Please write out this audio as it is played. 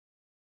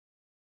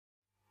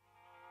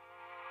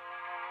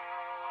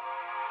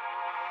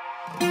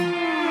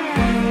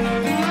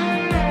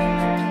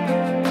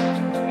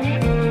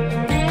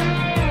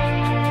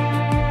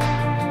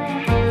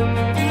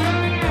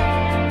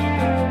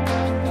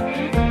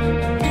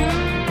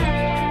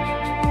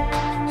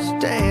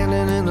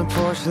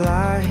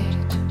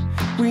light,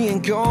 we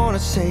ain't gonna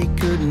say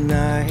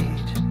goodnight.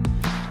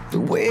 The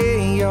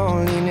way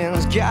you're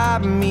leaning's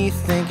got me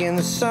thinking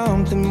there's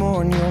something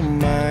more in your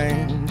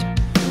mind.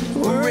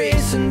 We're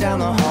racing down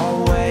the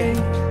hallway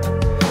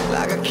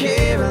like a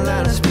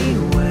Carolina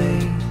speedway.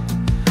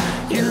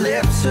 Your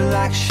lips are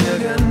like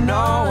sugar,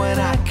 knowing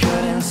I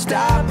couldn't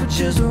stop with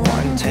just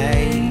one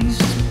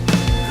taste.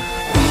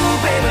 Ooh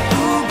baby,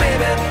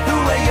 the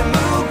way you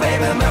move,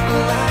 baby,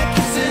 melting like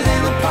kisses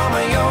in the palm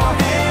of your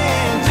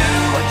hand. Do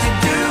what you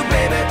do,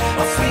 baby,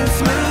 oh sweet and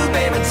smooth,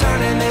 baby,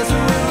 turning this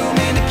room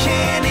into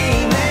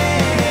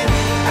Candyland.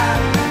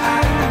 I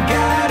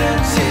gotta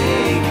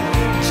take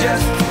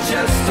just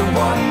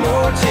one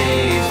more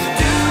taste.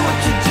 Do what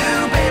you do,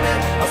 baby,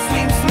 oh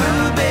sweet and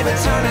smooth, baby,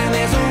 turning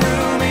this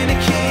room into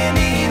Candyland.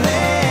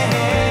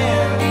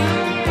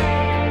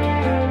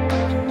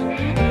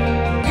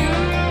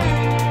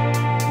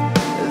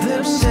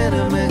 Them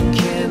cinnamon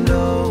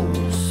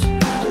candles,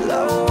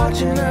 love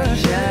watching our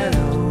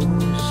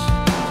shadows,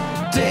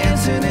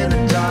 dancing in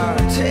the dark,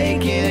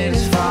 taking it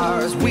as far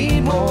as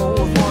we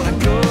both wanna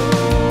go.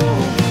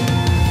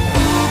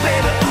 Ooh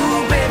baby,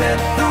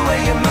 the way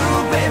you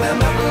move, baby,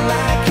 melting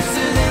like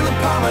kisses in the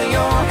palm of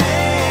your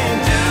hand.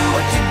 Do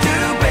what you do,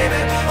 baby,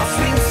 oh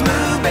sweet and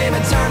smooth, baby,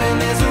 turning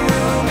this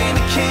room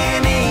into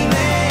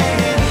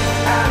Candyland.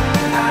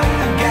 I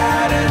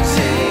gotta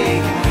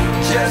take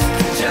just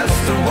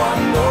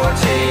one more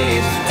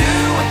taste. Do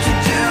what you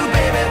do,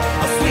 baby,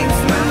 oh sweet and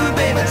smooth,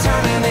 baby,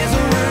 turning this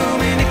room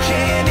into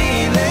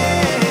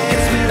Candyland.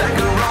 It's me like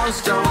a rolling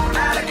stone,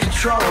 out of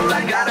control. I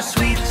got a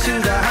sweet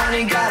tooth,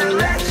 honey, gotta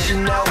let you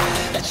know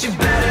that you're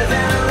better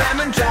than a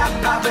lemon drop,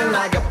 popping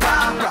like a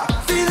pop rock,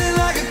 feeling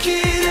like a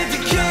kid at the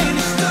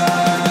candy store.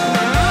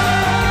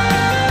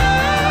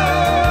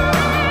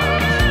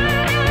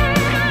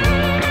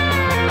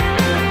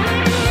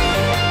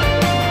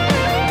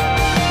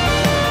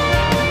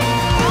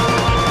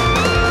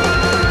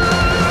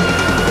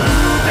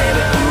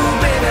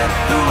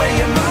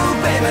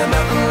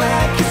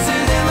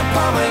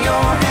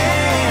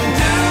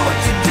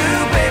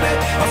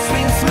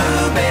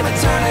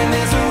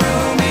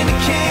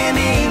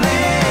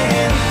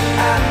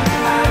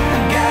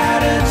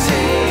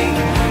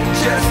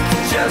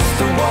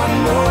 One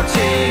more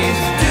taste.